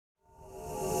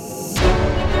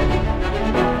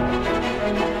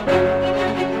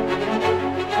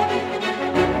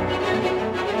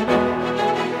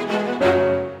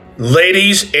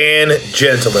Ladies and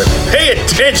gentlemen, pay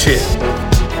attention.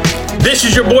 This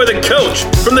is your boy, the coach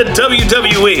from the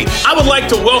WWE. I would like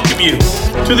to welcome you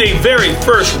to the very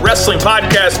first wrestling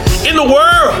podcast in the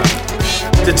world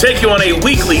to take you on a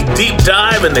weekly deep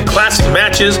dive into classic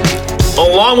matches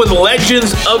along with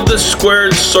legends of the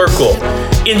squared circle.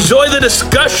 Enjoy the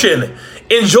discussion.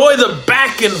 Enjoy the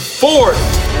back and forth.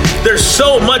 There's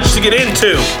so much to get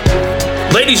into.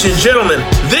 Ladies and gentlemen,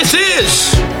 this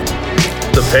is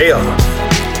The Payoff.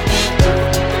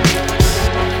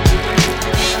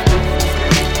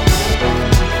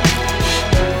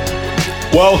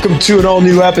 Welcome to an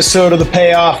all-new episode of The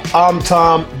Payoff. I'm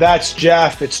Tom. That's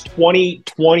Jeff. It's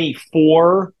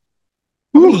 2024.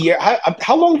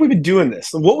 How long have we been doing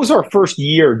this? What was our first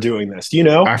year doing this? Do you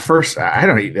know? Our first, I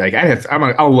don't like.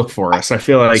 I'll look for us. I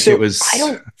feel like it was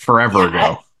forever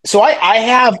ago.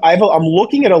 I'm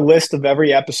looking at a list of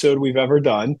every episode we've ever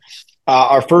done.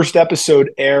 Our first episode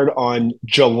aired on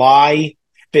July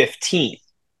 15th.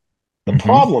 The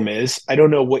problem is I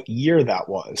don't know what year that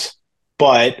was,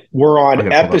 but we're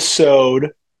on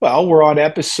episode. Well, we're on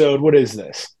episode. What is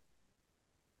this?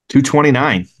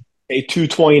 229.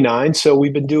 229. So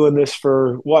we've been doing this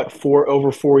for what?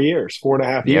 Over 4 years,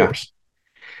 4.5 years.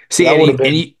 See,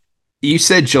 and you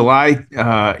said July.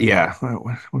 Yeah.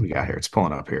 What do we got here? It's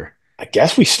pulling up here. I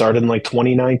guess we started in like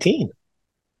 2019.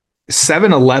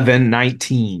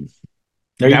 7/11/19.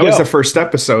 That was the first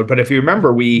episode. But if you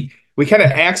remember, we kind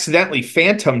of accidentally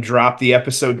phantom dropped the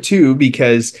episode 2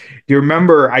 because you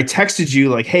remember I texted you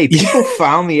like, hey, people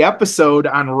found the episode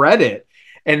on Reddit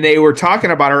and they were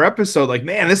talking about our episode. Like,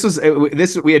 man,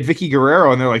 we had Vicky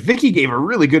Guerrero and they're like, Vicky gave a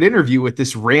really good interview with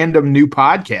this random new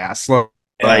podcast.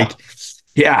 That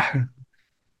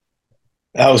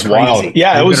was crazy. wild.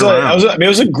 Yeah, it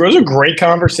was a great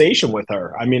conversation with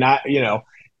her. I mean, I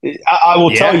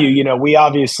will tell you, we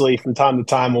obviously from time to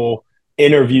time will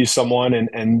interview someone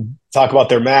and talk about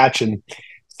their match, and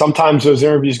sometimes those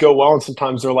interviews go well, and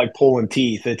sometimes they're like pulling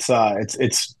teeth. It's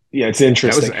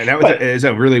interesting. That was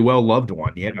a really well loved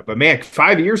one, yeah. But man,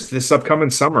 5 years this upcoming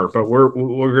summer, but we're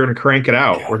going to crank it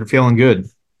out. We're feeling good.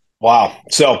 Wow.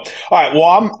 So, all right.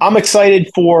 Well, I'm excited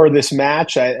for this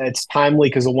match. It's timely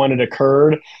because of when it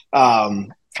occurred.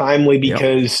 Timely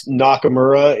because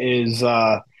Nakamura is,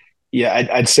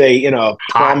 I'd say in a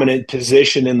prominent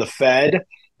position in the Fed.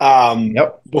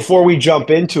 Before we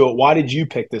jump into it, why did you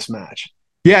pick this match?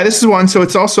 Yeah, this is one. So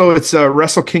it's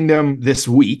Wrestle Kingdom this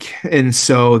week. And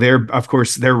so they're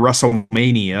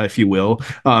WrestleMania, if you will,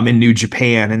 in New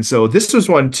Japan. And so this was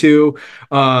one too.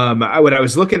 When I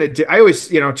was looking at, I always,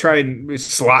 try and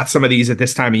slot some of these at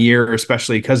this time of year,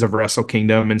 especially because of Wrestle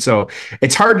Kingdom. And so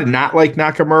it's hard to not like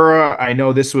Nakamura. I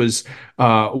know this was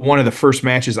one of the first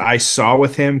matches I saw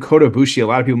with him. Kota Ibushi, a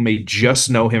lot of people may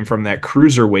just know him from that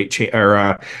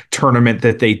cruiserweight tournament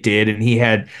that they did. And he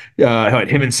had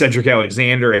him and Cedric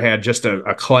Alexander. It had just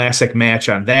a classic match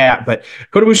on that. But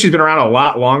Kota Ibushi's been around a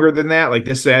lot longer than that. Like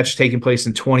this match taking place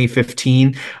in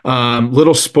 2015.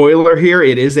 Little spoiler here.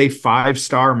 It is a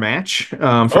 5-star match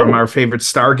from our favorite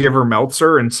star giver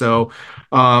Meltzer. And so,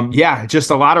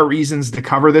 just a lot of reasons to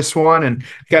cover this one and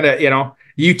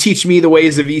you teach me the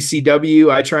ways of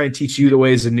ECW. I try and teach you the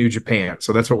ways of New Japan.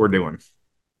 So that's what we're doing.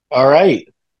 All right.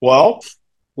 Well,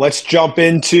 let's jump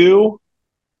into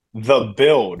the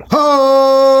build.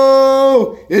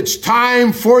 Oh, it's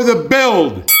time for the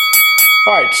build.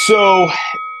 All right. So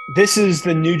this is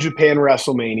the New Japan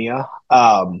WrestleMania.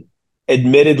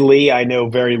 Admittedly, I know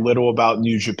very little about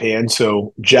New Japan.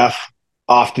 So Jeff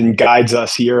often guides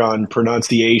us here on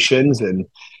pronunciations and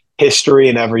history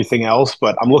and everything else,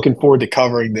 but I'm looking forward to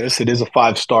covering this. It is a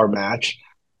 5-star match.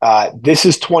 This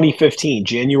is 2015,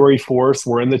 January 4th.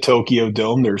 We're in the Tokyo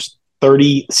Dome. There's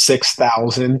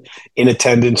 36,000 in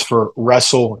attendance for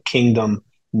Wrestle Kingdom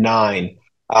 9.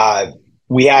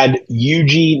 We had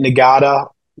Yuji Nagata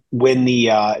win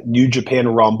the New Japan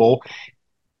Rumble.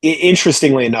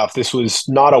 Interestingly enough, this was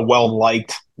not a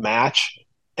well-liked match.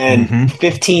 And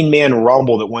 15-man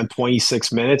Rumble that went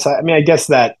 26 minutes. I mean, I guess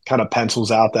that kind of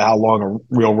pencils out to how long a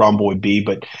real Rumble would be,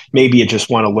 but maybe it just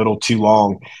went a little too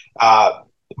long.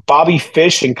 Bobby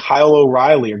Fish and Kyle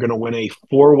O'Reilly are going to win a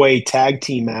 4-way tag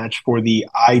team match for the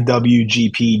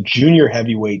IWGP Junior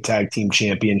Heavyweight Tag Team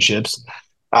Championships.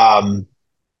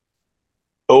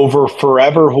 Over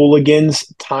Forever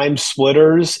Hooligans, Time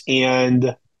Splitters,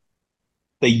 and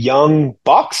the Young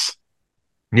Bucks.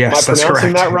 Yes, that's correct. Am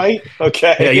I pronouncing that right?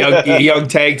 Okay. Yeah, young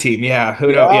tag team. Yeah.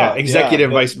 Who knows? Yeah.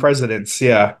 Executive vice presidents.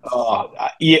 Yeah.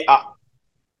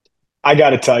 I got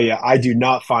to tell you, I do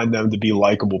not find them to be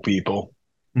likable people.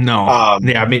 No.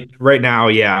 I mean, right now,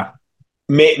 yeah.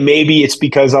 Maybe it's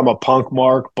because I'm a punk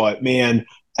mark, but man,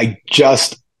 I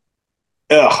just,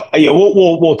 yeah,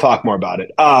 we'll talk more about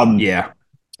it. Yeah.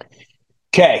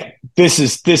 Okay, this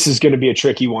is going to be a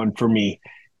tricky one for me.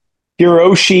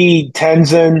 Hiroshi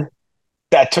Tenzin,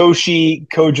 Satoshi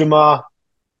Kojima,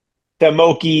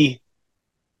 Demoki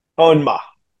Honma.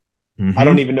 I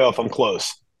don't Mm-hmm. even know if I'm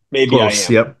close. Maybe I Close.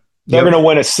 am. Yep. They're going Yep. to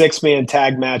win a 6-man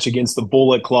tag match against the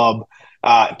Bullet Club.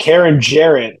 Karen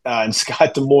Jarrett and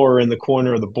Scott D'Amore in the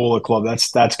corner of the Bullet Club.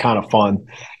 That's kind of fun.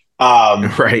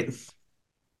 Right.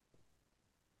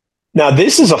 Now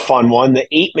this is a fun one. The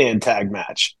 8-man tag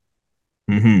match.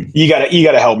 Mm-hmm. You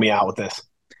gotta help me out with this.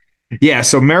 Yeah,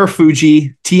 so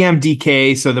Marufuji,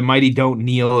 TMDK, so the Mighty Don't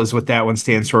Kneel is what that one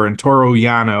stands for, and Toru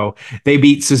Yano. They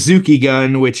beat Suzuki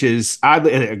Gun, which is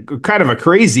oddly kind of a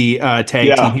crazy tag team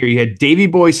Yeah, here. You had Davey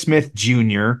Boy Smith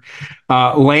Jr.,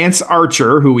 Lance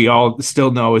Archer, who we all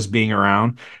still know as being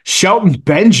around, Shelton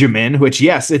Benjamin, which,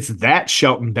 yes, it's that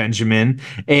Shelton Benjamin,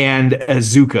 and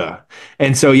Azuka.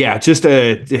 And so, yeah, just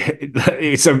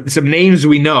some names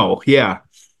we know. Yeah.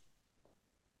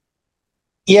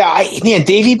 yeah, man,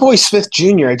 Davey Boy Smith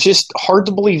Jr. It's just hard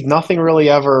to believe nothing really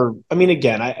ever. I mean,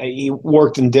 again, he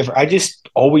worked in different. I just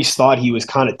always thought he was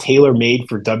kind of tailor made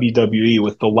for WWE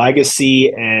with the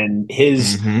legacy and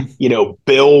his, Mm-hmm.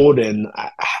 build. And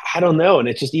I don't know. And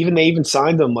it's just they even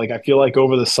signed him like I feel like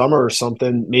over the summer or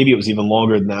something. Maybe it was even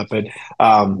longer than that, but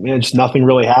just nothing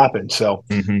really happened. So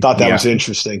Mm-hmm. thought that was Yeah.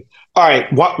 interesting. All right,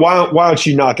 why don't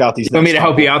you knock out these Want me next to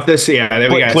help couple? you out this? Yeah,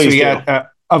 there we go. So Please we do. got,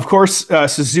 of course,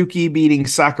 Suzuki beating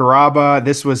Sakuraba.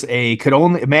 This was a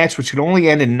match which could only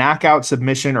end in knockout,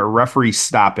 submission, or referee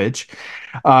stoppage.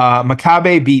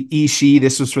 Makabe beat Ishii.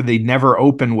 This was for the never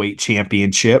open weight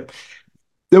championship.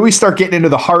 Then we start getting into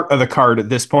the heart of the card at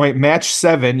this point. Match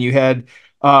 7, you had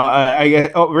I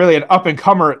guess really an up and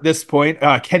comer at this point.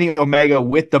 Kenny Omega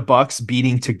with the Bucks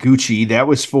beating Taguchi. That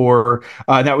was for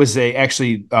that was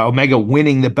actually Omega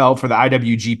winning the belt for the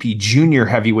IWGP Junior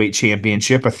Heavyweight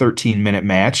Championship, a 13-minute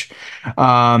match.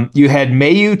 You had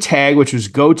Mayu tag, which was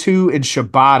Goto and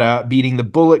Shibata beating the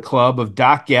Bullet Club of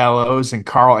Doc Gallows and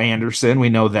Carl Anderson. We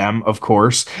know them, of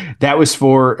course. That was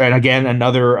for, and again,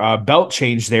 another belt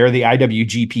change there, the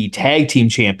IWGP Tag Team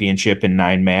Championship in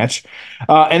 9 match.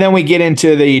 And then we get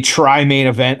into the tri-main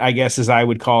event, I guess, as I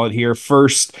would call it here.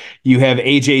 First, you have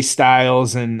AJ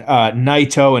Styles and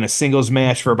Naito in a singles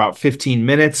match for about 15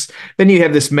 minutes. Then you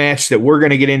have this match that we're going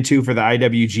to get into for the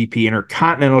IWGP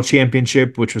Intercontinental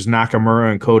Championship, which was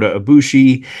Nakamura and Kota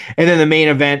Ibushi. And then the main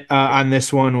event on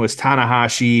this one was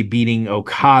Tanahashi beating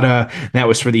Okada. That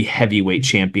was for the Heavyweight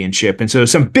Championship. And so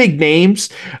some big names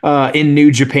in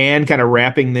New Japan kind of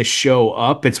wrapping this show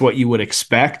up. It's what you would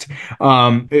expect.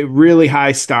 Really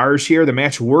high stars here. The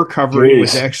match we're covering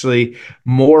was actually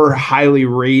more highly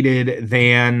rated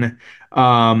than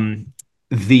let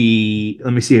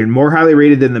me see here, more highly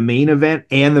rated than the main event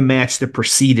and the match that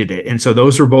preceded it. And so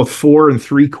those were both 4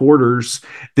 3/4.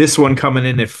 This one coming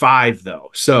in at 5,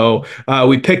 though. So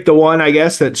we picked the one, I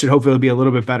guess, that should hopefully be a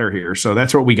little bit better here. So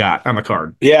that's what we got on the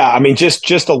card. Yeah, I mean,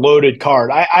 just a loaded card.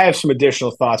 I have some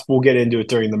additional thoughts. We'll get into it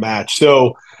during the match.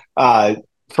 So,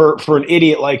 for an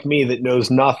idiot like me that knows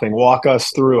nothing, walk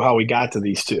us through how we got to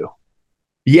these two.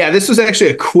 Yeah, this was actually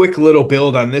a quick little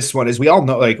build on this one. As we all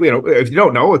know, if you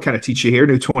don't know, we'll kind of teach you here.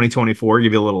 New 2024,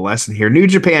 give you a little lesson here. New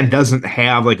Japan doesn't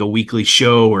have like a weekly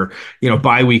show or,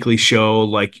 bi-weekly show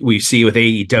like we see with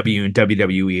AEW and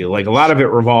WWE. Like a lot of it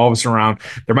revolves around,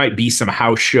 there might be some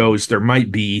house shows. There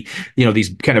might be,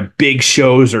 these kind of big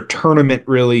shows or tournament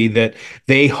really that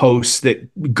they host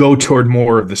that go toward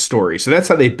more of the story. So that's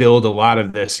how they build a lot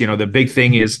of this. The big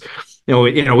thing is,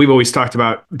 we've always talked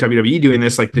about WWE doing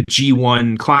this, like the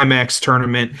G1 Climax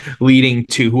tournament leading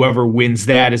to whoever wins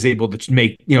that is able to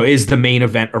make, is the main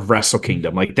event of Wrestle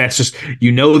Kingdom. Like that's just,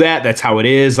 that's how it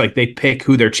is. Like they pick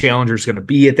who their challenger is going to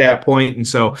be at that point. And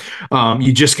so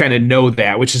you just kind of know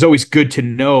that, which is always good to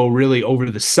know really over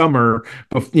the summer,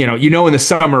 in the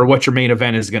summer what your main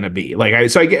event is going to be.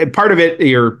 So I get part of it,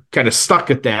 you're kind of stuck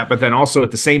at that, but then also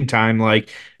at the same time,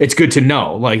 like it's good to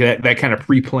know like that kind of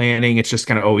pre-planning. It's just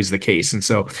kind of always the case. And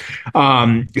so,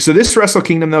 so this Wrestle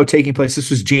Kingdom, though, taking place, this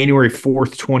was January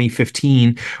 4th,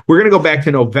 2015. We're going to go back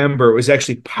to November. It was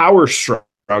actually Power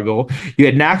Struggle. You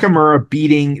had Nakamura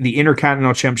beating the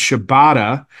Intercontinental champ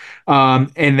Shibata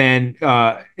And then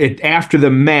after the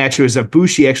match, it was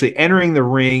Ibushi actually entering the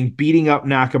ring, beating up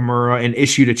Nakamura, and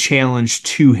issued a challenge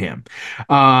to him.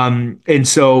 And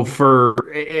so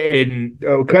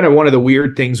kind of one of the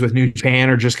weird things with New Japan,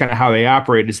 or just kind of how they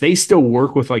operate, is they still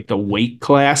work with like the weight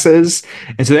classes.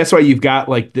 And so that's why you've got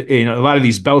like a lot of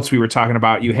these belts we were talking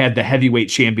about. You had the heavyweight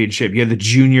championship, you had the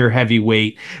junior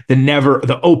heavyweight,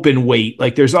 the open weight.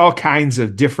 Like there's all kinds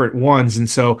of different ones. And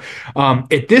so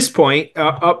at this point,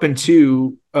 up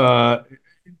into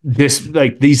this,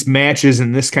 like these matches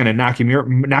and this kind of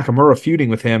Nakamura feuding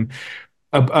with him,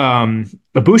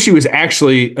 Ibushi was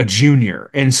actually a junior,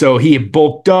 and so he had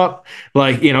bulked up,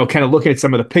 like, kind of looking at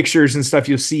some of the pictures and stuff,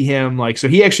 you'll see him like, so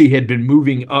he actually had been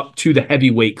moving up to the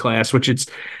heavyweight class, which it's,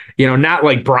 not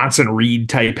like Bronson Reed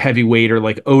type heavyweight or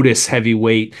like Otis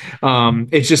heavyweight.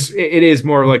 It's just, it is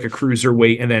more like a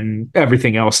cruiserweight and then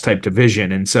everything else type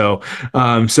division. And so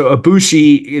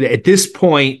Ibushi at this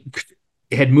point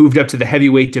had moved up to the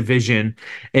heavyweight division,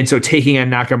 and so taking on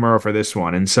Nakamura for this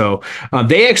one. And so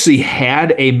they actually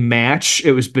had a match.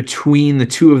 It was between the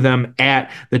two of them at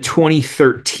the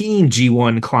 2013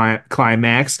 G1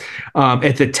 Climax.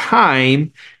 At the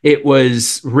time, it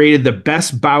was rated the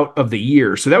best bout of the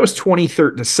year. So that was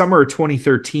the summer of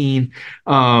 2013.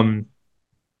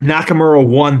 Nakamura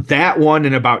won that one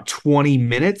in about 20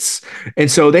 minutes. And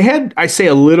so they had, I say,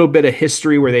 a little bit of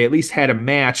history where they at least had a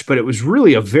match, but it was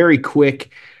really a very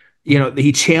quick,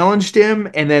 he challenged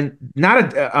him, and then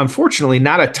unfortunately,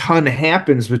 not a ton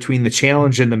happens between the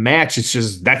challenge and the match. It's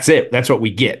just, that's it. That's what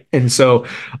we get. And so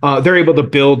they're able to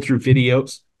build through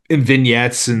videos and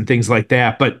vignettes and things like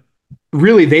that. But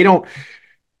really, they don't,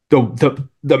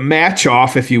 the match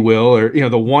off, if you will, or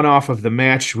the one off of the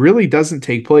match really doesn't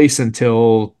take place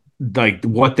until like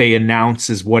what they announce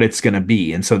is what it's going to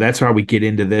be. And so that's how we get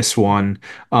into this one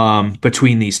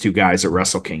between these two guys at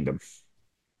Wrestle Kingdom.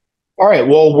 All right.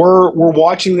 Well, we're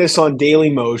watching this on Daily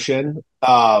Motion.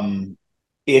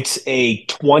 It's a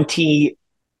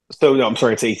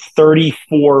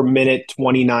 34-minute,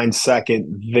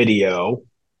 29-second video.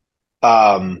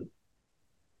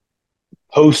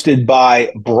 Posted by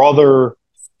Brother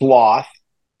Sloth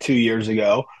 2 years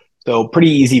ago. So pretty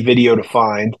easy video to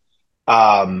find.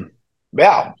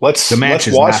 Let's watch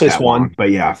this one. Long,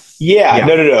 but yeah.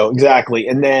 No, exactly.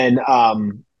 And then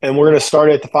and we're gonna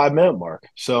start at the 5-minute mark.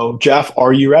 So Jeff,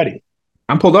 are you ready?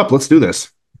 I'm pulled up. Let's do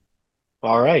this.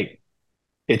 All right.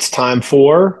 It's time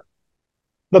for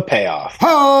the payoff.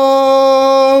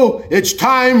 Oh, it's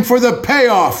time for the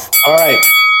payoff. All right.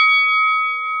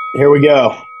 Here we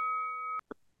go.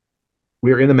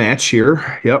 We're in the match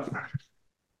here. Yep.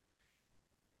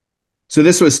 So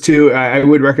this was I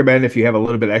would recommend, if you have a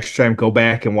little bit extra time, go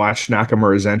back and watch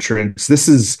Nakamura's entrance. This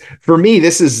is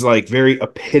like very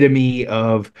epitome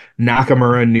of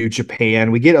Nakamura New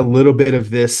Japan. We get a little bit of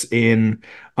this in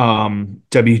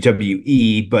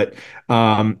WWE, but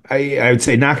I would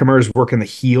say Nakamura's working the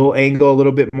heel angle a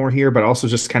little bit more here, but also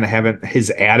just kind of having his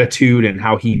attitude and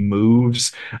how he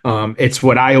moves. It's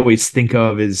what I always think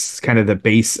of as kind of the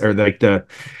base, or like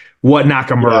what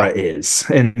Nakamura is.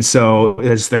 And so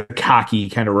as the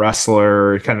cocky kind of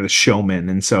wrestler, kind of the showman.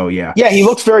 And so, yeah. Yeah, he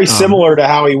looks very similar to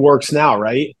how he works now,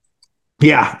 right?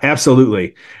 Yeah,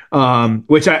 absolutely.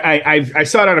 Which I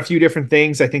saw it on a few different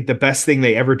things. I think the best thing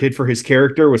they ever did for his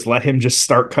character was let him just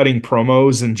start cutting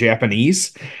promos in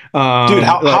Japanese. Dude,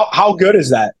 how good is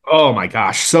that? Oh my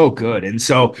gosh, so good. And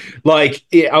so like,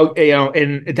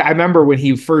 and I remember when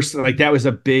he first, like, that was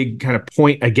a big kind of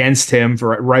point against him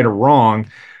for right or wrong,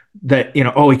 that,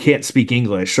 he can't speak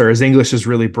English, or his English is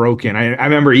really broken. I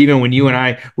remember even when you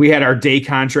and we had our day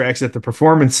contracts at the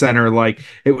Performance Center, like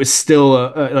it was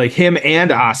still like him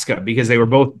and Asuka, because they were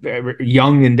both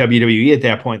young in WWE at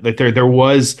that point. Like there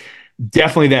was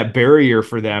definitely that barrier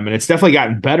for them, and it's definitely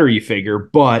gotten better, you figure.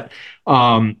 But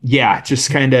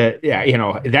just kind of,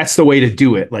 that's the way to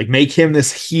do it. Like make him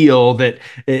this heel that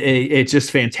it's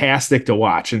just fantastic to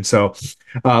watch. And so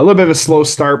a little bit of a slow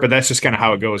start, but that's just kind of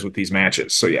how it goes with these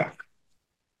matches. So yeah.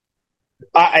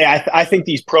 I think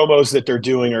these promos that they're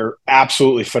doing are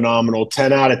absolutely phenomenal.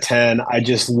 10 out of 10. I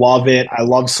just love it. I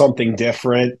love something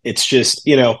different. It's just,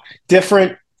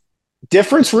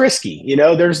 different's risky.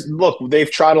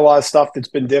 They've tried a lot of stuff that's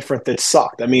been different that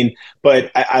sucked. I mean,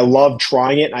 but I love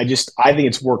trying it. I think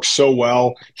it's worked so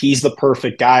well. He's the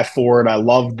perfect guy for it. I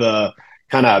love the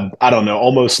kind of, I don't know,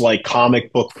 almost like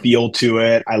comic book feel to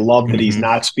it. I love that he's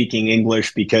not speaking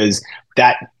English, because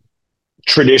that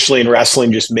traditionally in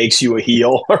wrestling just makes you a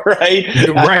heel, right?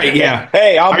 Right. Yeah.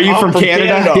 Hey, are you from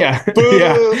Canada? Yeah.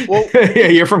 Yeah. Well, yeah.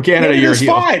 You're from Canada. You're a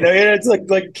heel. Fine. I mean, it's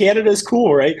like Canada's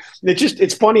cool, right?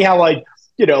 It's funny how like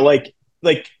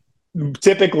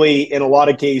typically in a lot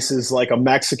of cases, like a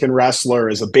Mexican wrestler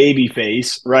is a baby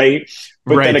face, right?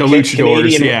 But Right, then the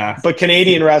luchadors, yeah.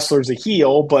 Canadian wrestler's a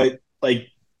heel, but like,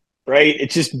 right,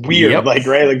 it's just weird, Yep. like,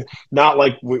 right, like not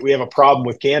like we have a problem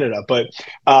with Canada, but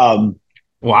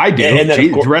Well, I do. and then of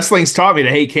Jeez, course wrestling's taught me to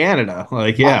hate Canada.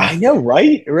 Like, yeah. I know,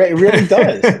 right? It really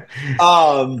does.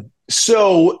 I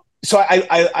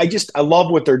just I love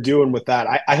what they're doing with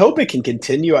that. I hope it can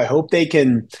continue. I hope they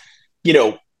can, you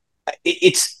know,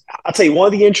 it's I'll tell you one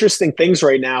of the interesting things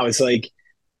right now is like,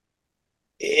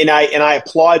 and I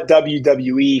applaud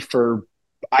WWE for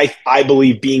I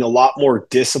believe being a lot more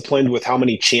disciplined with how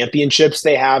many championships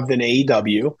they have than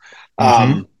AEW.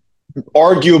 hmm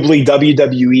Arguably,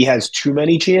 WWE has too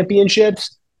many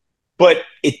championships, but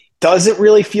it doesn't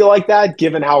really feel like that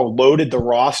given how loaded the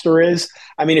roster is.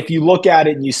 I mean, if you look at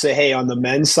it and you say, hey, on the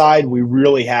men's side, we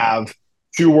really have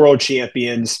two world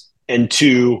champions and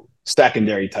two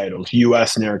secondary titles,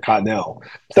 US and Intercontinental.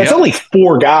 So that's Yep. only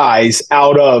four guys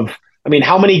out of, I mean,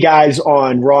 how many guys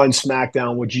on Raw and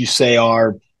SmackDown would you say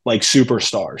are like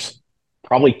superstars?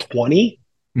 Probably 20,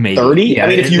 Maybe. 30. Yeah. I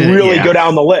mean, if you really Yeah. go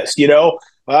down the list,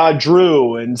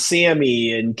 Drew and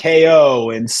Sammy and KO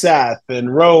and Seth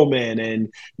and Roman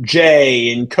and Jay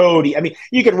and Cody. I mean,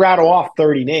 you could rattle off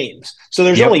 30 names. So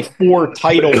there's Yep. only four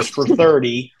titles for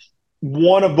 30.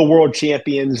 One of the world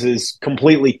champions is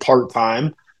completely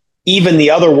part-time. Even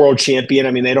the other world champion,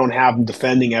 I mean, they don't have him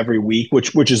defending every week,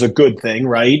 which is a good thing,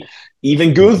 right?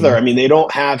 Even Gunther, I mean, they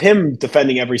don't have him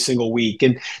defending every single week.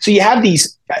 And so you have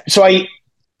these. So I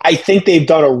think they've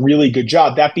done a really good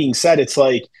job. That being said, it's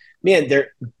like, man,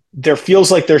 there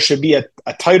feels like there should be a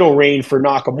title reign for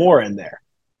Nakamura in there.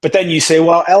 But then you say,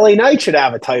 well, LA Knight should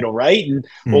have a title, right? And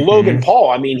well, Logan Paul,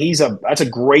 I mean, that's a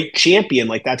great champion.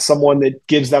 Like that's someone that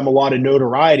gives them a lot of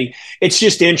notoriety. It's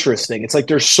just interesting. It's like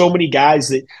there's so many guys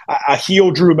that a heel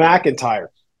Drew McIntyre.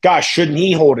 Gosh, shouldn't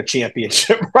he hold a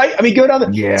championship, right? I mean, go down the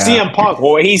CM Punk.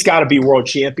 Well, he's got to be world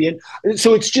champion.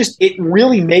 So it's just, it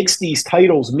really makes these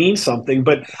titles mean something.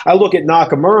 But I look at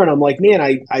Nakamura and I'm like, man,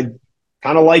 I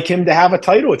kind of like him to have a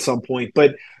title at some point.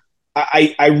 But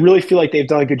I really feel like they've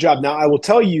done a good job. Now, I will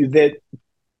tell you that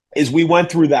as we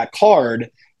went through that card,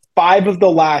 5 of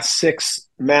the last 6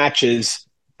 matches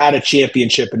had a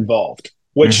championship involved,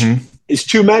 which is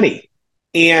too many.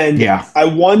 And I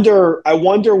wonder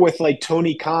with like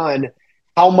Tony Khan,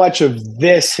 how much of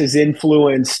this has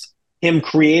influenced him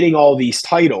creating all these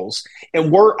titles.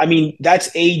 And that's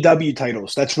AEW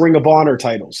titles. That's Ring of Honor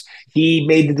titles. He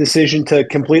made the decision to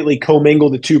completely commingle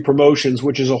the two promotions,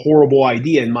 which is a horrible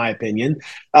idea, in my opinion.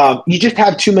 You just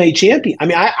have too many champions. I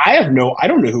mean, I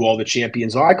don't know who all the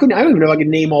champions are. I don't even know if I can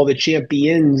name all the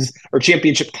champions or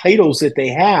championship titles that they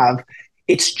have.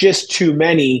 It's just too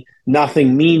many.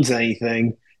 Nothing means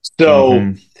anything.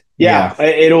 So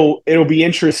it'll be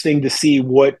interesting to see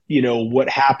what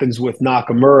happens with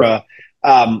Nakamura.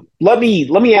 Let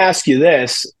me ask you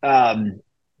this: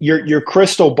 your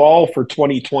crystal ball for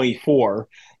 2024.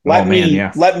 Let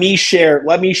me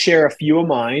share a few of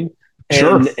mine,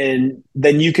 and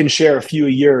then you can share a few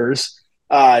of yours.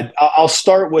 I'll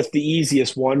start with the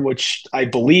easiest one, which I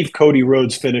believe Cody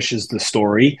Rhodes finishes the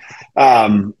story.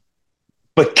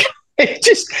 But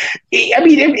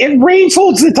if Reigns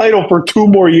holds the title for 2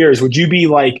 more years, would you be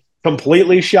like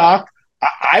completely shocked?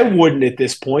 I wouldn't at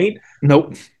this point.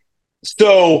 Nope.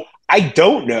 So I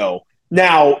don't know.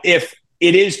 Now, if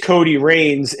it is Cody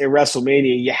Reigns at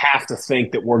WrestleMania, you have to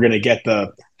think that we're going to get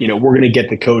the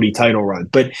Cody title run.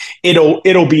 But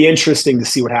it'll be interesting to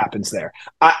see what happens there.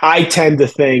 I tend to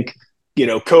think,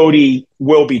 Cody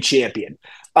will be champion.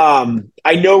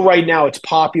 I know right now it's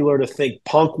popular to think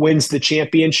Punk wins the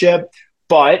championship,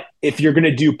 but if you're going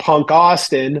to do Punk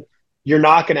Austin, you're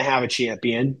not going to have a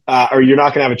champion, or you're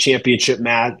not going to have a championship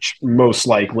match, most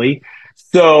likely.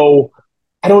 So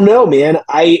I don't know, man.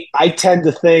 I tend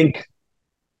to think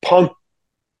Punk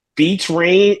beats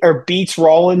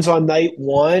Rollins on night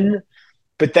 1,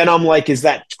 but then I'm like, is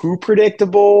that too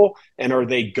predictable? And are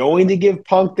they going to give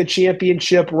Punk the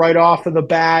championship right off of the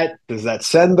bat? Does that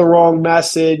send the wrong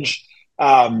message?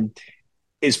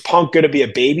 Is Punk going to be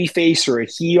a babyface or a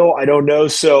heel? I don't know.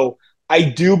 So I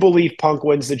do believe Punk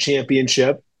wins the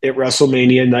championship at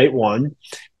WrestleMania night 1.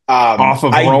 Off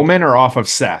of Roman or off of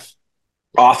Seth?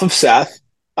 Off of Seth.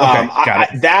 Okay,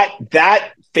 got it.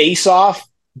 That face-off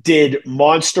did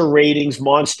monster ratings,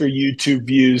 monster YouTube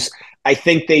views. I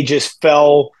think they just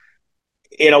fell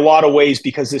in a lot of ways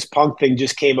because this Punk thing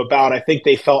just came about. I think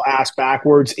they fell ass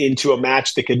backwards into a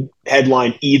match that could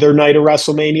headline either night of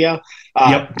WrestleMania.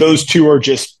 Those two are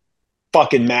just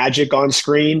fucking magic on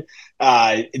screen.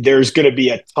 There's going to be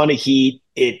a ton of heat.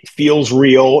 It feels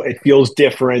real. It feels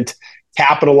different.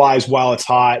 capitalize while it's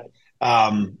hot.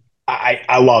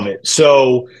 I love it.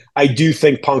 So I do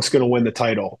think Punk's going to win the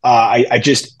title.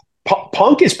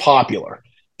 Punk is popular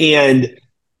and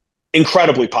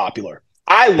incredibly popular.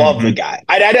 I love the guy.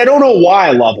 I don't know why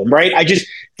I love him, right? I just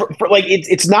for like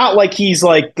it's not like he's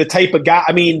like the type of guy.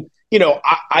 I mean,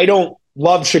 I don't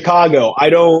love Chicago. I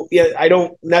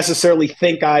don't necessarily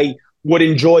think I would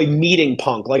enjoy meeting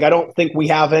Punk. Like I don't think we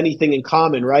have anything in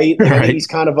common, right? Like, I think he's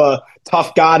kind of a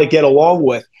tough guy to get along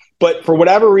with. But for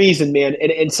whatever reason, man,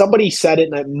 and somebody said it,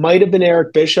 and it might have been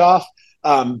Eric Bischoff,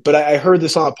 but I heard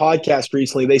this on a podcast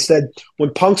recently. They said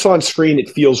when Punk's on screen, it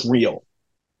feels real.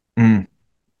 Mm.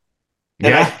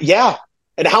 And yeah.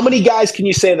 And how many guys can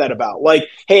you say that about? Like,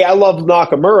 hey, I love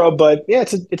Nakamura, but yeah,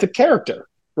 it's a character,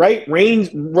 right?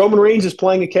 Roman Reigns is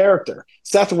playing a character.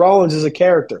 Seth Rollins is a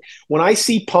character. When I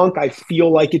see Punk, I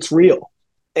feel like it's real.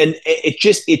 And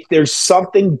there's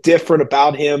something different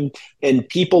about him, and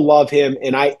people love him.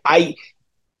 And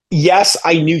yes,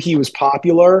 I knew he was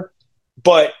popular,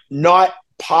 but not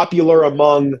popular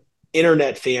among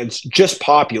internet fans, just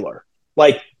popular.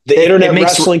 Like the internet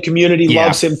wrestling community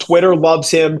loves him. Twitter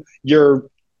loves him. Your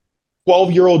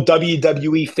 12-year-old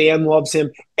WWE fan loves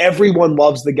him. Everyone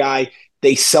loves the guy.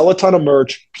 They sell a ton of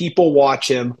merch. People watch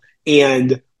him.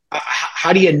 And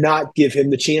how do you not give him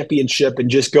the championship and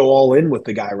just go all in with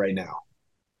the guy right now?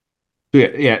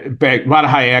 Yeah. A lot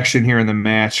of high action here in the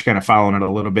match, kind of following it a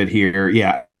little bit here.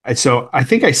 Yeah. So I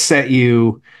think I sent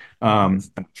you,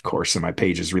 of course, and my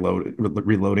page is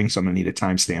reloading, so I'm going to need a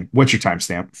timestamp. What's your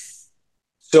timestamp?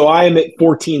 So I am at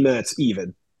 14 minutes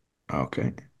even.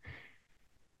 Okay.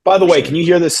 By the way, can you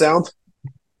hear this sound?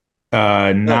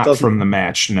 Not from the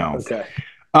match, no. Okay.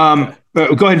 Go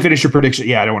ahead and finish your prediction.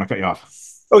 Yeah, I don't want to cut you off.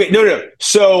 Okay, no.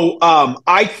 So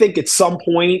I think at some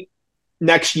point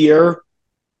next year,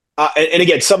 and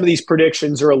again, some of these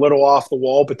predictions are a little off the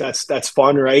wall, but that's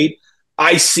fun, right?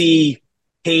 I see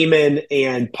Heyman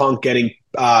and Punk getting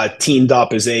teamed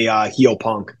up as a heel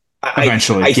Punk.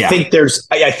 Eventually,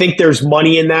 I think there's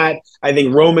money in that. I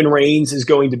think Roman Reigns is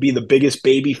going to be the biggest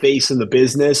baby face in the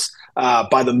business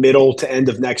by the middle to end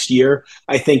of next year.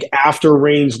 I think after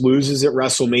Reigns loses at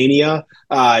WrestleMania,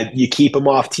 you keep him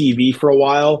off TV for a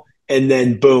while, and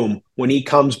then boom, when he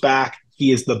comes back,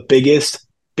 he is the biggest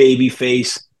baby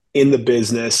face in the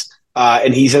business,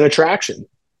 and he's an attraction.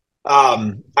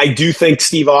 I do think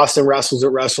Steve Austin wrestles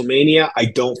at WrestleMania. I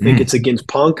don't think it's against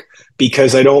Punk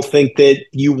because I don't think that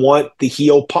you want the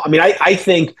heel Punk. I mean, I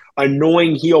think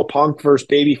annoying heel Punk versus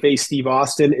babyface Steve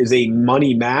Austin is a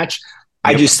money match.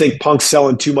 I just think Punk's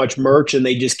selling too much merch and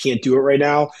they just can't do it right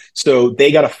now. So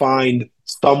they got to find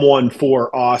someone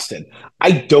for Austin.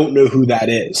 I don't know who that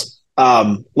is.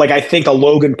 I think a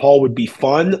Logan Paul would be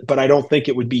fun, but I don't think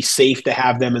it would be safe to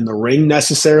have them in the ring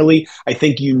necessarily. I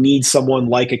think you need someone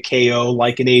like a KO,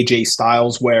 like an AJ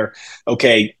Styles, where,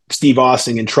 okay, Steve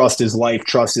Austin can trust his life,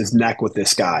 trust his neck with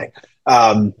this guy.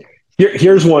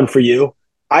 Here's one for you.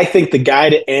 I think the guy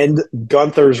to end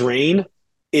Gunther's reign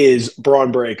is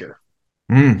Braun Breaker.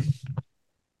 So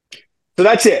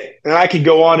that's it. And I could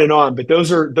go on and on, but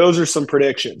those are some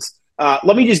predictions.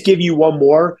 Let me just give you one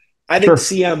more. I think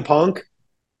CM Punk,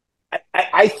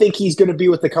 I think he's going to be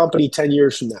with the company 10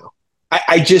 years from now.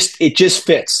 It just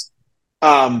fits.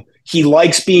 He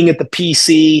likes being at the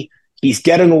PC. He's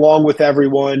getting along with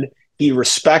everyone. He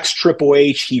respects Triple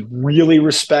H. He really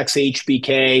respects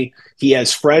HBK. He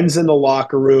has friends in the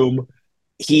locker room.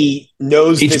 He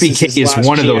knows HBK is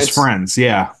one of those friends.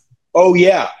 Yeah. Oh,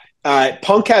 yeah.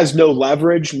 Punk has no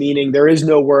leverage, meaning there is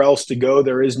nowhere else to go.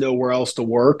 There is nowhere else to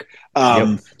work.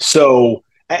 So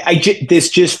this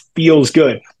just feels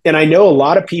good. And I know a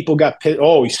lot of people got pissed.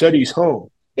 Oh, he said he's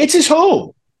home. It's his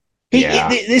home.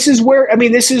 This is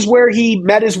where he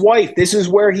met his wife. This is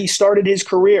where he started his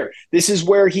career. This is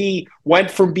where he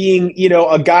went from being,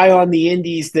 a guy on the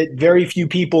indies that very few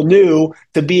people knew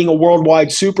to being a worldwide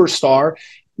superstar.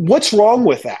 What's wrong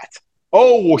with that?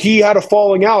 Oh, well, he had a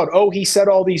falling out. Oh, he said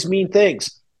all these mean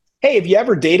things. Hey, have you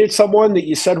ever dated someone that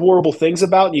you said horrible things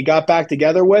about and you got back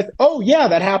together with? Oh, yeah,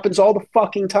 that happens all the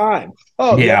fucking time.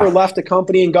 Oh, have you ever left a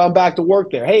company and gone back to work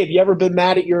there? Hey, have you ever been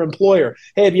mad at your employer?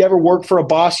 Hey, have you ever worked for a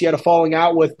boss you had a falling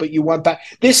out with, but you went back?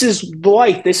 This is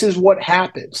life. This is what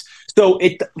happens. So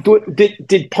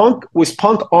was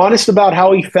Punk honest about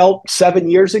how he felt 7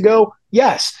 years ago?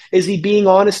 Yes. Is he being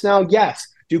honest now? Yes.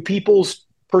 Do people's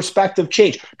perspective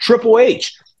change? Triple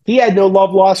H, he had no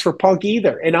love lost for Punk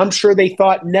either. And I'm sure they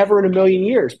thought never in a million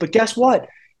years. But guess what?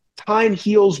 Time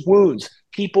heals wounds.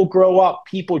 People grow up.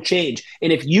 People change.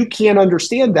 And if you can't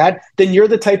understand that, then you're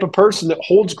the type of person that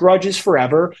holds grudges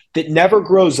forever, that never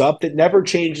grows up, that never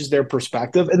changes their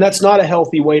perspective. And that's not a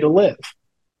healthy way to live.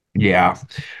 Yeah.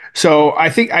 So I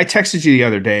think I texted you the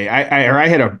other day. I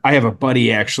have a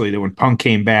buddy actually that when Punk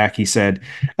came back, he said,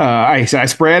 I said I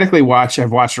sporadically watch.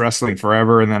 I've watched wrestling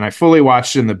forever, and then I fully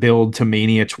watched in the build to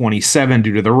Mania 27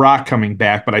 due to The Rock coming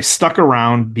back, but I stuck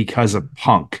around because of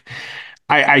Punk.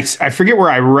 I forget where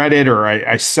I read it or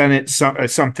I sent it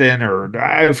something or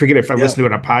I forget if I listened to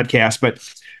it on a podcast, but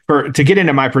to get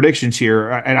into my predictions here,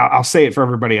 and I'll say it for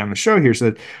everybody on the show here, so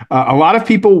that a lot of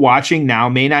people watching now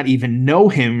may not even know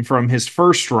him from his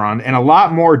first run, and a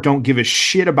lot more don't give a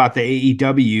shit about the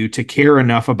AEW to care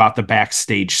enough about the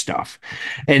backstage stuff.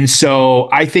 And so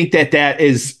I think that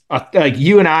is like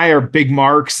you and I are big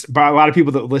marks, but a lot of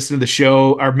people that listen to the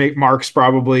show are marks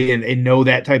probably and know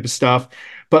that type of stuff.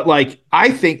 But like,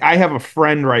 I think I have a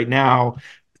friend right now.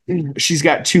 She's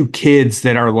got two kids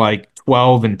that are like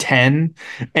 12 and 10.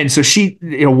 And so she,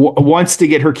 wants to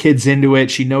get her kids into it.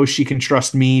 She knows she can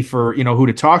trust me for, who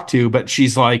to talk to, but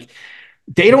she's like,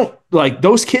 they don't like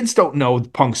those kids don't know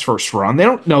Punk's first run. They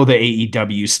don't know the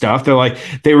AEW stuff. They're like,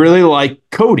 they really like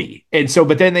Cody. And so,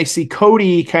 but then they see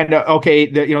Cody kind of, okay,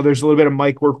 there's a little bit of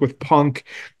mic work with Punk.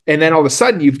 And then all of a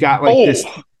sudden you've got like this.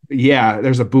 Yeah,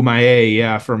 there's a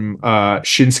Bumaye, from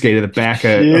Shinsuke to the back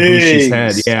of Ibushi's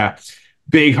head. Yeah.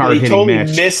 Big hard hitting totally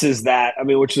match. Misses that. I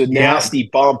mean, which is a nasty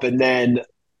bump. And then,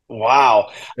 wow.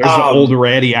 There's the old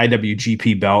ratty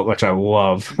IWGP belt, which I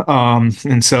love.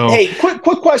 And so, hey, quick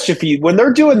question for you: when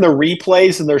they're doing the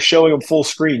replays and they're showing them full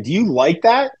screen, do you like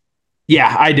that?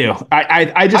 Yeah, I do.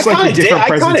 I just like the different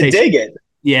presentation. I kind of dig it.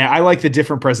 Yeah, I like the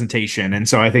different presentation, and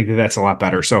so I think that's a lot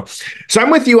better. So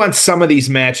I'm with you on some of these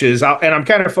matches, and I'm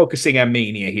kind of focusing on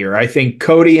Mania here. I think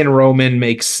Cody and Roman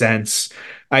makes sense.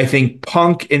 I think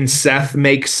Punk and Seth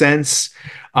make sense.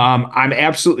 I'm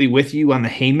absolutely with you on the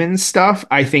Heyman stuff.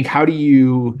 I think how do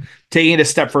you take it a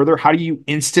step further? How do you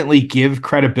instantly give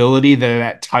credibility to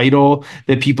that title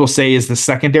that people say is the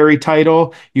secondary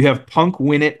title? You have Punk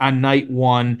win it on night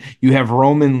one. You have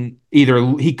Roman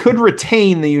he could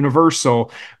retain the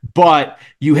Universal, but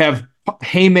you have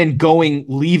Heyman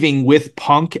leaving with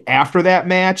Punk after that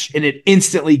match, and it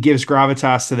instantly gives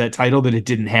gravitas to that title that it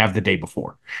didn't have the day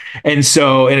before. And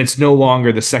it's no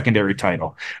longer the secondary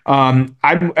title. For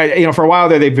a while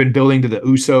there, they've been building to the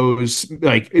Usos,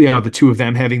 like, the two of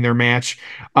them having their match.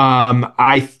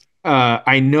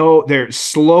 I know they're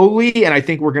slowly, and I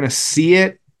think we're going to see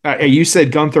it. You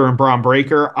said Gunther and Braun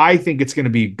Breaker. I think it's going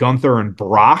to be Gunther and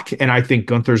Brock, and I think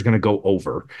Gunther's going to go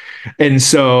over. And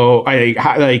so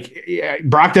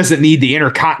Brock doesn't need the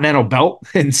Intercontinental belt,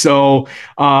 and so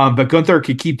but Gunther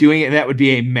could keep doing it, and that would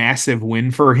be a massive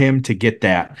win for him to get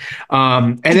that.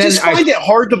 And I just find it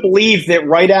hard to believe that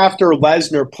right after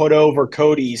Lesnar put over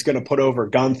Cody, he's going to put over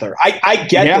Gunther. I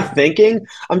get the thinking.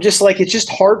 I'm just like, it's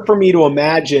just hard for me to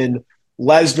imagine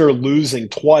Lesnar losing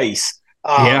twice.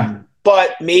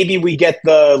 But maybe we get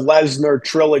the Lesnar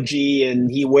trilogy and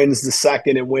he wins the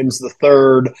second and wins the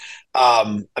third.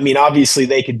 Obviously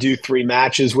they could do 3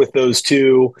 matches with those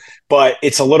two, but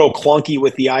it's a little clunky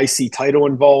with the IC title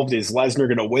involved. Is Lesnar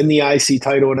going to win the IC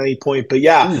title at any point? But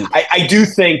I do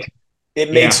think it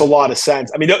makes a lot of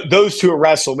sense. I mean, those two at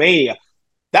WrestleMania,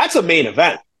 that's a main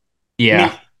event.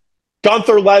 Yeah.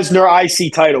 Gunther Lesnar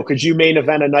IC title. Could you main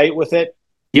event a night with it?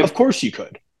 Yep. Of course you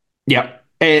could. Yep.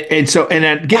 And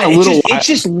then get a little. It's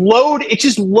just loaded. It's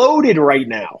just loaded right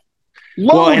now.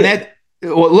 Loaded.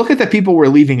 Look at the people we're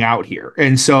leaving out here,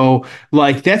 and so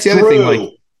like that's the other thing.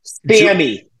 Like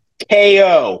Sammy,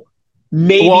 KO.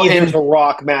 Maybe there's a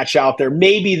Rock match out there.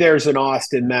 Maybe there's an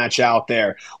Austin match out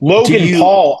there. Logan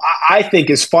Paul, I think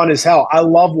is fun as hell. I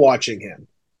love watching him.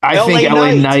 I think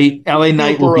LA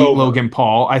Knight will beat Logan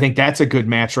Paul. I think that's a good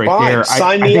match right there.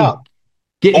 Sign me up.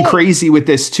 Getting crazy with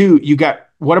this too.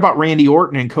 What about Randy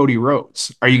Orton and Cody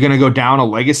Rhodes? Are you going to go down a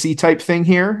legacy type thing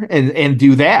here and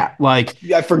do that? Like,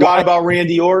 I forgot about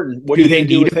Randy Orton. What do you think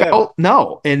do with him?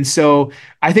 No. And so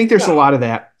I think there's a lot of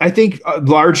that. I think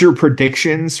larger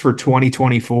predictions for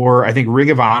 2024. I think Ring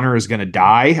of Honor is going to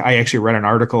die. I actually read an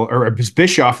article, or it was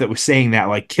Bischoff that was saying that,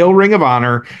 like, kill Ring of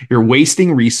Honor. You're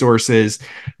wasting resources.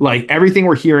 Like everything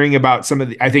we're hearing about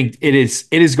I think it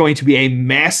is going to be a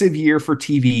massive year for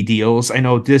TV deals. I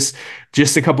know this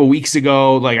just a couple weeks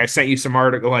ago, like I sent you some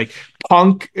article, like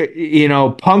Punk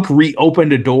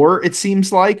reopened a door, it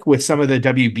seems like, with some of the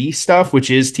WB stuff, which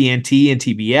is TNT and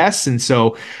TBS. And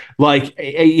so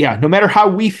no matter how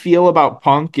we feel about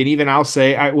Punk, and even I'll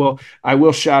say, I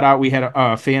will shout out, we had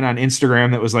a fan on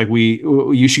Instagram that was like,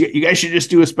 you guys should just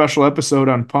do a special episode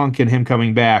on Punk and him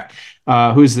coming back.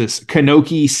 Who's this?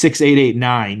 Kanoki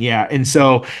 6889. Yeah. And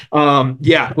so,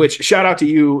 which shout out to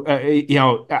you.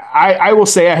 I will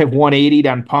say I have 180'd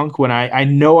on Punk when I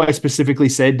know I specifically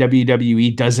said WWE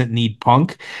WWE doesn't need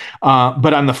Punk.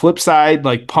 But on the flip side,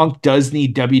 like Punk does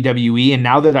need WWE. And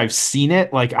now that I've seen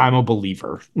it, like I'm a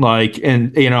believer. Like,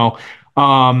 and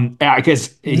I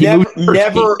guess he Never, moved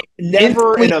first.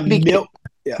 never in a mil.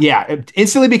 Yeah. Yeah, it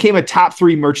instantly became a top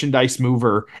 3 merchandise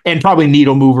mover and probably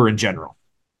needle mover in general.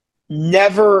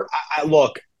 Never.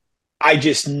 Look, I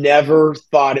just never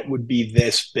thought it would be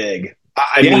this big.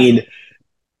 I Yeah. mean,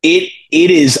 it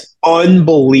is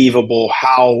unbelievable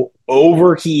how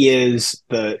over he is.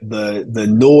 The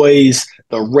noise,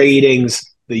 the ratings,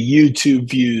 the YouTube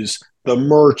views, the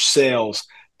merch sales.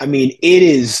 I mean, it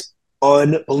is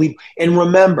unbelievable. And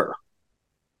remember,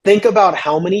 think about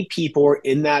how many people are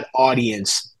in that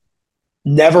audience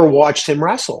never watched him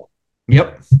wrestle.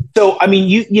 Yep. So I mean,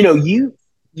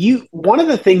 you one of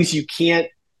the things you can't,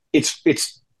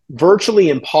 it's virtually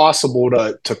impossible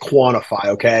to quantify,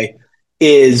 okay,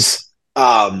 is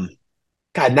God,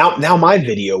 now my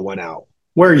video went out.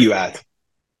 Where are you at?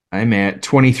 I'm at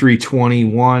 23,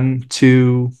 21,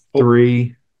 2,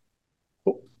 3.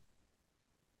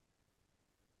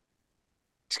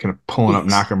 He's gonna pulling up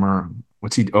Nakamura.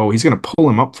 What's he? Oh, he's gonna pull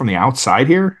him up from the outside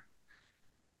here.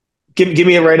 Give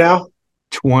me it right now.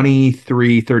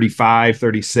 23, 35,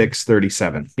 36,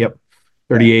 37. Yep.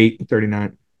 38,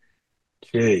 39.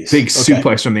 Jeez. Big Okay.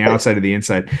 suplex from the outside to the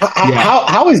inside.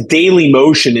 How is Daily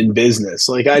Motion in business?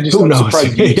 Like I'm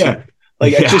surprised YouTube. Yeah.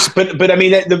 Like I just, but I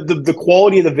mean the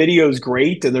quality of the video is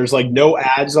great, and there's like no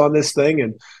ads on this thing,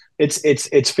 and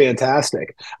it's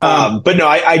fantastic. But no,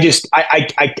 I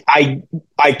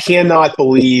cannot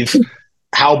believe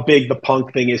how big the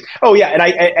Punk thing is. Oh yeah, and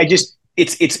I just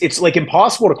it's like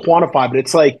impossible to quantify, but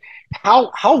it's like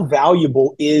how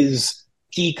valuable is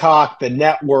Peacock, the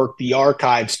network, the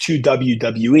archives to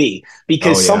WWE?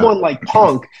 Because someone like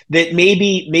Punk that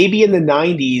maybe in the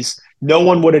 90s no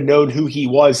one would have known who he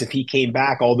was if he came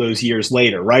back all those years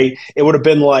later, right? It would have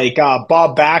been like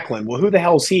Bob Backlund. Well, who the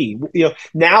hell's he?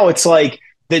 Now it's like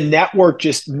the network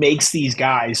just makes these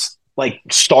guys like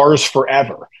stars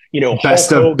forever.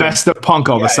 Best of Punk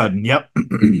all of a sudden. Yep.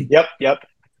 Yep.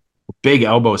 Big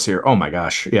elbows here. Oh my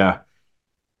gosh. Yeah.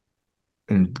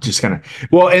 And just kind of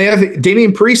and the other thing,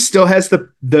 Damian Priest still has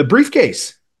the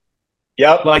briefcase.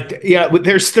 Yep. Like, yeah,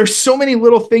 there's so many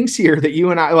little things here that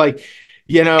you and I like.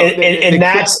 And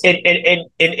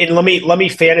let me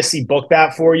fantasy book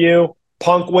that for you.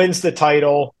 Punk wins the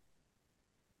title,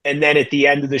 and then at the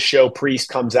end of the show, Priest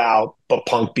comes out, but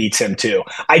Punk beats him too.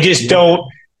 I just don't.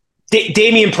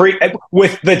 Damian Priest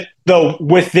with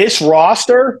with this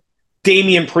roster,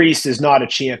 Damian Priest is not a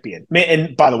champion.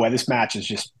 And by the way, this match is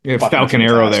just Falcon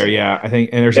Arrow there. Yeah, I think,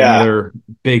 and there's another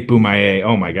big Boomaye.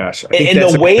 Oh my gosh! And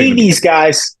the way these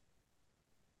guys.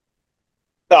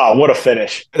 Oh, what a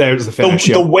finish. There's the finish.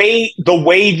 The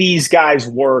way these guys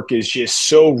work is just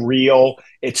so real.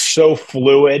 It's so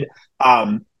fluid.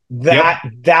 That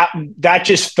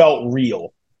just felt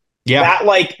real. Yeah.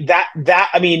 That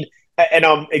I mean, and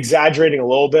I'm exaggerating a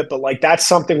little bit, but like that's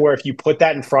something where if you put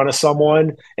that in front of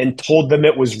someone and told them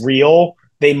it was real,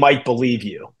 they might believe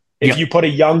you. If you put a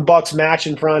Young Bucks match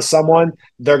in front of someone,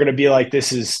 they're going to be like,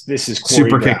 this is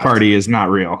Super Kick Party is not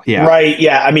real. Yeah. Right.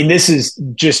 Yeah. I mean, this is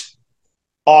just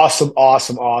awesome.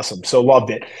 So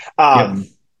loved it.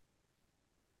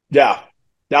 Yeah,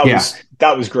 that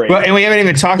was great. Well, and we haven't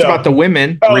even talked about the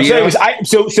women.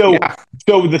 So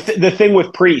the thing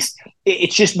with Priest,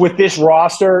 it's just with this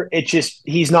roster,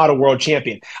 he's not a world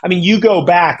champion. I mean, you go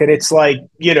back and it's like,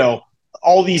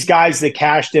 all these guys that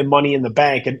cashed in Money in the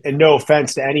Bank, and no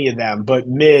offense to any of them, but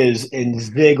Miz and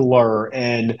Ziggler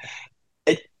and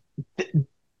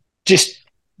just.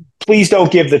 Please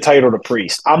don't give the title to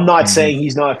Priest. I'm not saying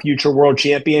he's not a future world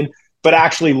champion, but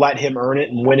actually let him earn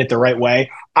it and win it the right way.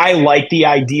 I like the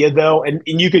idea, though, and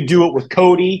you could do it with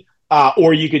Cody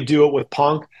or you could do it with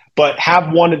Punk, but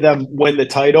have one of them win the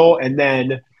title and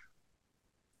then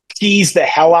tease the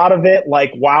hell out of it,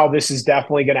 like, wow, this is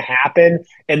definitely going to happen,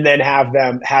 and then have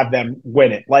them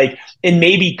win it. Like, and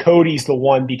maybe Cody's the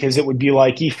one, because it would be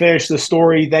like, he finished the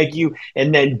story, thank you,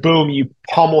 and then boom, you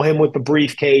pummel him with the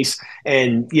briefcase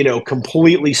and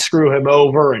completely screw him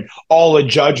over, and all the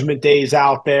Judgment Day's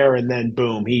out there, and then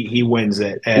boom, he wins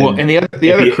it. And the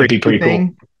other crazy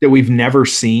thing that we've never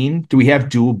seen, do we have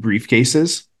dual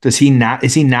briefcases? Is he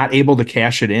not able to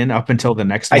cash it in up until the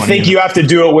next one? I think you have to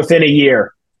do it within a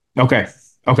year. Okay,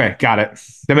 got it.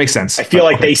 That makes sense. I feel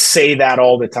like they say that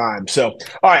all the time. So,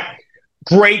 all right,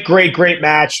 great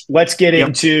match. Let's get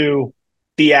into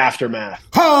the aftermath.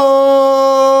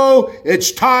 Ho!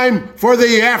 It's time for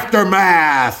the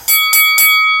aftermath.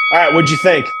 All right, what'd you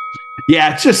think?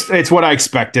 Yeah, it's what I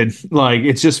expected. Like,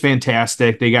 it's just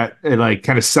fantastic. They got like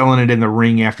kind of selling it in the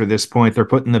ring after this point. They're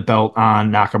putting the belt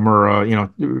on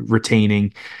Nakamura,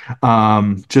 retaining.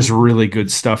 Just really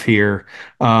good stuff here.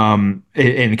 And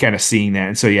kind of seeing that.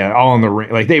 And so yeah, all in the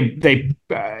ring. Like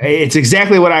it's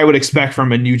exactly what I would expect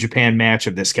from a New Japan match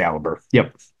of this caliber.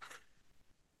 Yep.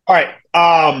 All right.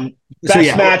 Best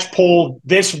yeah. match poll.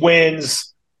 This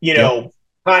wins, Yep.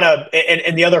 kind of.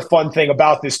 And the other fun thing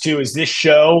about this, too, is this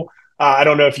show. I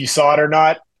don't know if you saw it or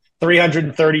not.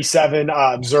 337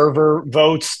 observer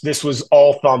votes. This was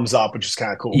all thumbs up, which is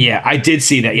kind of cool. Yeah, I did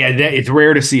see that. Yeah, it's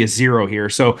rare to see a zero here.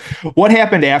 So what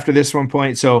happened after this one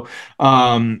point? So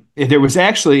there was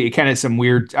actually kind of some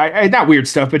weird, not weird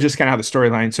stuff, but just kind of how the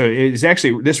storyline. So it was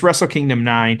actually this Wrestle Kingdom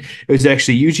 9. It was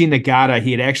actually Yuji Nagata.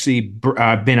 He had actually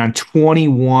been on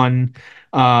 21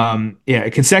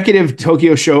 consecutive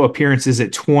Tokyo Show appearances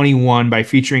at 21 by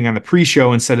featuring on the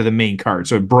pre-show instead of the main card.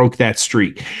 So it broke that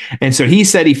streak. And so he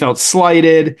said he felt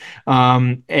slighted.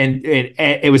 And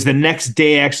it was the next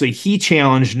day, actually, he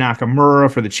challenged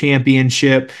Nakamura for the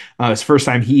championship. It was the first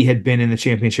time he had been in the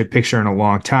championship picture in a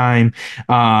long time.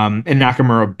 And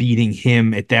Nakamura beating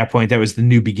him at that point. That was the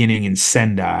new beginning in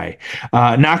Sendai.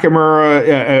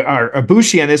 Nakamura, or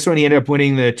Ibushi on this one, he ended up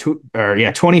winning the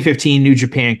 2015 New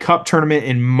Japan Cup tournament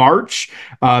in March,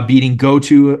 beating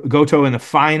Goto in the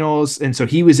finals. And so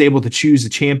he was able to choose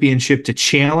the championship to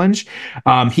challenge.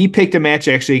 He picked a match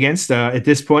actually against, at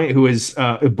this point, who is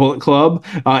Bullet Club,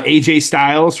 AJ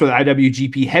Styles for the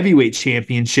IWGP Heavyweight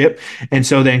Championship. And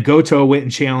so then Goto went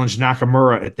and challenged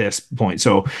Nakamura at this point.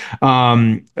 So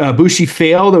Bushi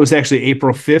failed. It was actually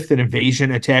April 5th in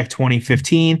Invasion Attack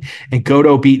 2015. And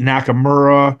Goto beat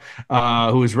Nakamura,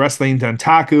 who was wrestling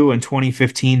Dantaku in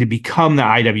 2015 to become the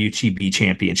IWGP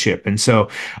championship. And so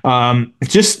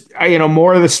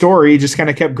more of the story just kind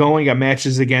of kept going. Got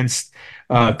matches against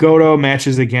Goto,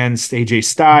 matches against AJ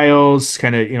Styles,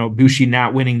 kind of, Bushi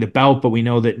not winning the belt, but we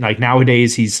know that like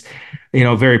nowadays he's,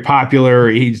 very popular.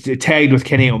 He's tagged with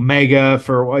Kenny Omega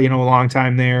for, a long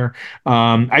time there.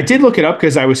 I did look it up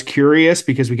because I was curious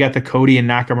because we got the Cody and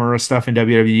Nakamura stuff in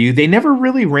WWE. They never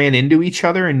really ran into each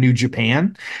other in New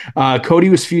Japan. Cody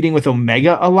was feuding with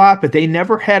Omega a lot, but they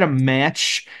never had a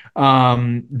match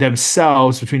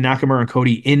themselves between Nakamura and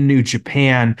Cody in New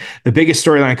Japan. The biggest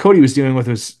storyline Cody was dealing with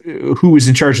was who was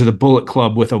in charge of the Bullet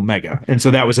Club with Omega. And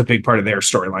so that was a big part of their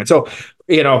storyline. So,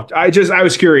 I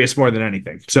was curious more than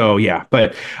anything. So yeah,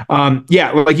 but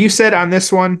like you said on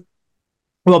this one,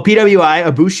 well, PWI,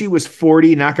 Ibushi was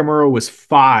 40, Nakamura was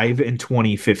 5 in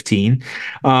 2015.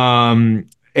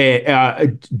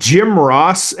 Jim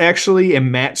Ross actually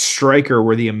and Matt Stryker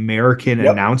were the American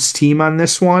announce team on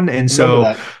this one. And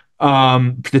so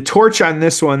the torch on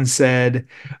this one said,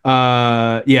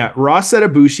 Ross said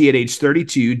Ibushi at age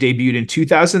 32 debuted in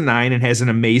 2009 and has an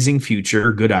amazing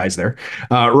future. Good eyes there.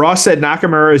 Ross said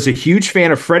Nakamura is a huge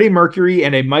fan of Freddie Mercury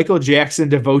and a Michael Jackson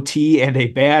devotee and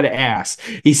a badass.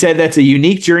 He said that's a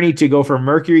unique journey to go from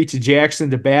Mercury to Jackson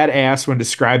to badass when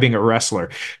describing a wrestler.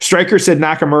 Stryker said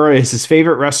Nakamura is his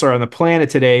favorite wrestler on the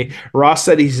planet today. Ross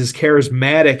said he's as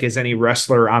charismatic as any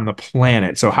wrestler on the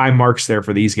planet. So high marks there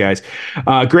for these guys.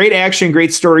 Great action,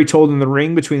 great story told in the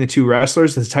ring between the two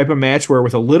wrestlers. The type of match where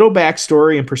with a little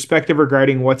backstory and perspective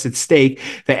regarding what's at stake,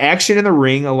 the action in the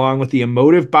ring, along with the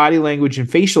emotive body language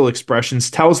and facial expressions,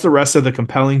 tells the rest of the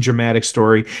compelling dramatic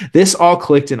story. This all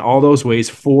clicked in all those ways.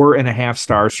 4.5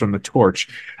 stars from the torch.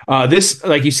 This,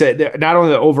 like you said, not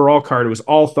only the overall card, it was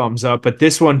all thumbs up, but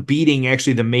this one beating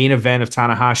actually the main event of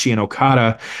Tanahashi and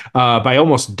Okada by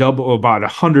almost double, about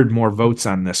 100 more votes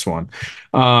on this one.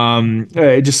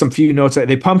 Just some few notes.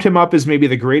 They pumped him up as maybe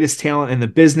the greatest talent in the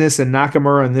business, and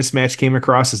Nakamura in this match came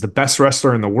across as the best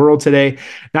wrestler in the world today.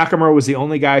 Nakamura was the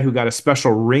only guy who got a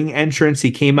special ring entrance.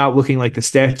 He came out looking like the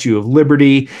Statue of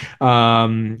Liberty.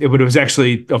 It was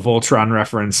actually a Voltron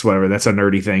reference, whatever. That's a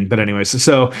nerdy thing. But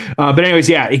anyways,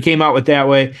 yeah, he came out with that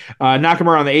way.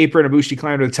 Nakamura on the apron, Ibushi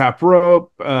climbed to the top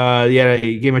rope.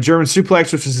 He gave him a German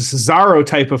suplex, which was a Cesaro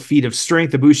type of feat of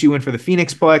strength. Ibushi went for the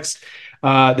Phoenix Plex.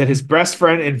 That his best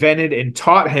friend invented and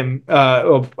taught him,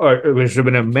 or it should have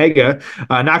been Omega.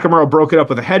 Nakamura broke it up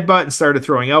with a headbutt and started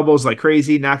throwing elbows like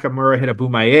crazy. Nakamura hit a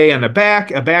bumaye on the back,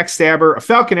 a backstabber, a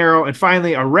falcon arrow, and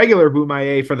finally a regular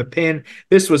bumaye for the pin.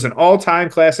 This was an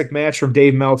all-time classic match from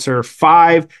Dave Meltzer.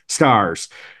 5 stars.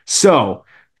 So,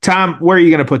 Tom, where are you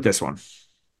going to put this one?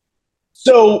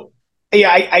 So,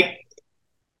 yeah, I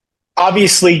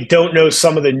obviously don't know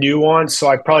some of the nuance, so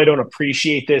I probably don't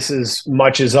appreciate this as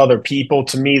much as other people.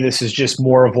 To me, this is just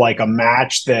more of like a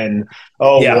match than,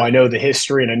 I know the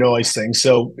history and I know all these things.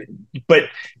 So, but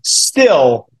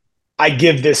still, I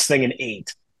give this thing an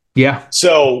 8. Yeah.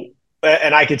 So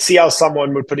and I could see how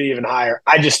someone would put it even higher.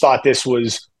 I just thought this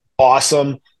was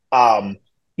awesome. Um,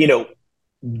 you know,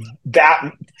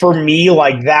 that for me,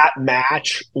 like that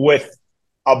match with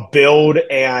a build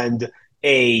and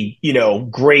a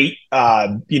great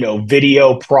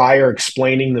video prior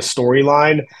explaining the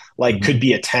storyline, like could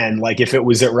be a 10, like if it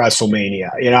was at WrestleMania.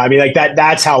 I mean, like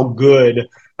that's how good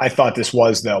I thought this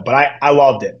was, though. But I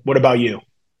loved it. What about you?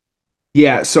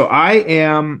 Yeah, so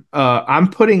I'm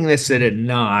putting this at a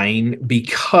 9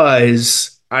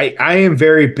 because I am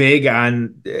very big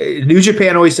on New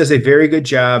Japan always does a very good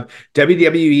job.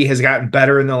 WWE has gotten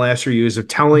better in the last few years of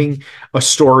telling a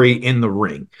story in the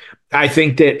ring. I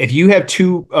think that if you have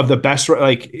two of the best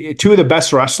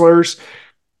wrestlers,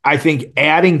 I think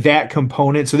adding that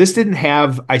component. So this didn't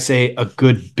have, I say, a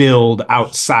good build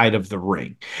outside of the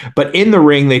ring, but in the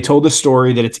ring, they told a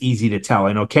story that it's easy to tell.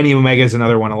 I know Kenny Omega is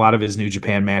another one. A lot of his New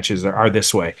Japan matches are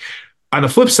this way. On the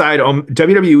flip side,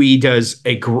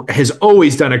 WWE has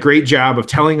always done a great job of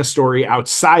telling a story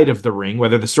outside of the ring,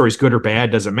 whether the story's good or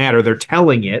bad, doesn't matter. They're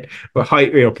telling it, but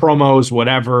promos,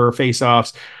 whatever,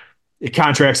 face-offs,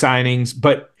 contract signings,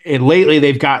 but lately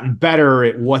they've gotten better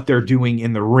at what they're doing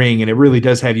in the ring, and it really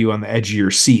does have you on the edge of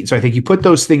your seat. So I think you put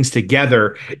those things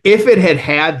together. If it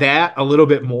had that a little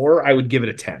bit more, I would give it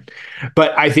a 10.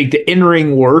 But I think the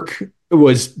in-ring work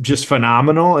was just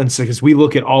phenomenal. And so because we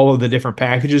look at all of the different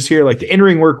packages here, like the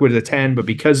in-ring work was a 10, but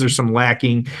because there's some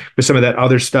lacking with some of that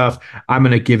other stuff, I'm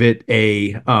going to give it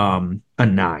a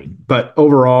 9. But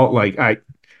overall,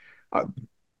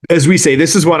 as we say,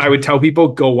 this is what I would tell people,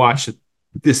 go watch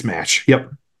this match.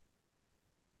 Yep.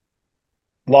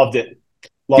 Loved it.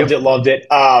 Loved it.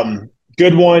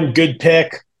 Good one. Good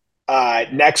pick.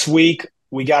 Next week,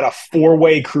 we got a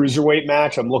 4-way cruiserweight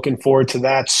match. I'm looking forward to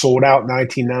that. Sold out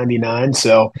 1999.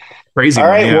 So, crazy. All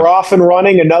right, we're off and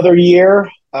running another year.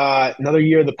 Another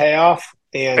year of the payoff.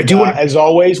 And as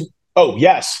always, oh,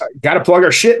 yes. Got to plug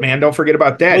our shit, man. Don't forget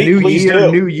about that. Please year,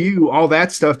 do. new you, all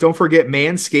that stuff. Don't forget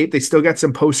Manscaped. They still got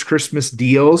some post-Christmas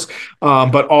deals,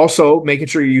 but also making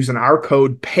sure you're using our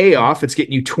code PAYOFF. It's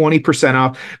getting you 20%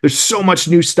 off. There's so much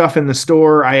new stuff in the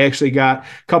store. I actually got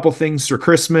a couple things for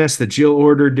Christmas that Jill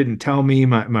ordered, didn't tell me,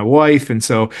 my wife. And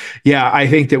so, yeah, I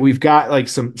think that we've got like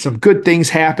some good things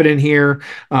happening here,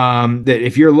 that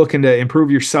if you're looking to improve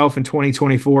yourself in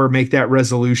 2024, make that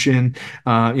resolution,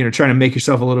 trying to make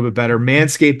yourself a little bit better,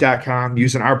 manscaped.com,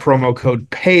 using our promo code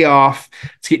PAYOFF.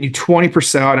 It's getting you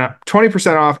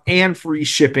 20% off and free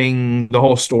shipping, the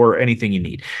whole store, anything you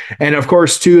need. And of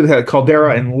course, too, the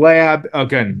Caldera and Lab,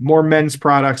 again, more men's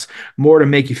products, more to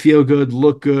make you feel good,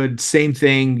 look good, same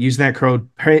thing, using that code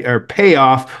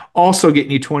PAYOFF, also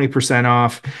getting you 20%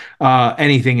 off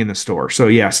anything in the store. So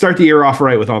yeah, start the year off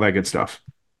right with all that good stuff.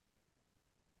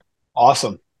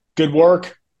 Awesome. Good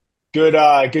work. Good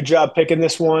job picking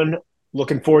this one.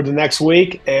 Looking forward to next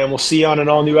week, and we'll see you on an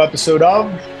all-new episode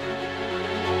of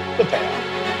The Payoff.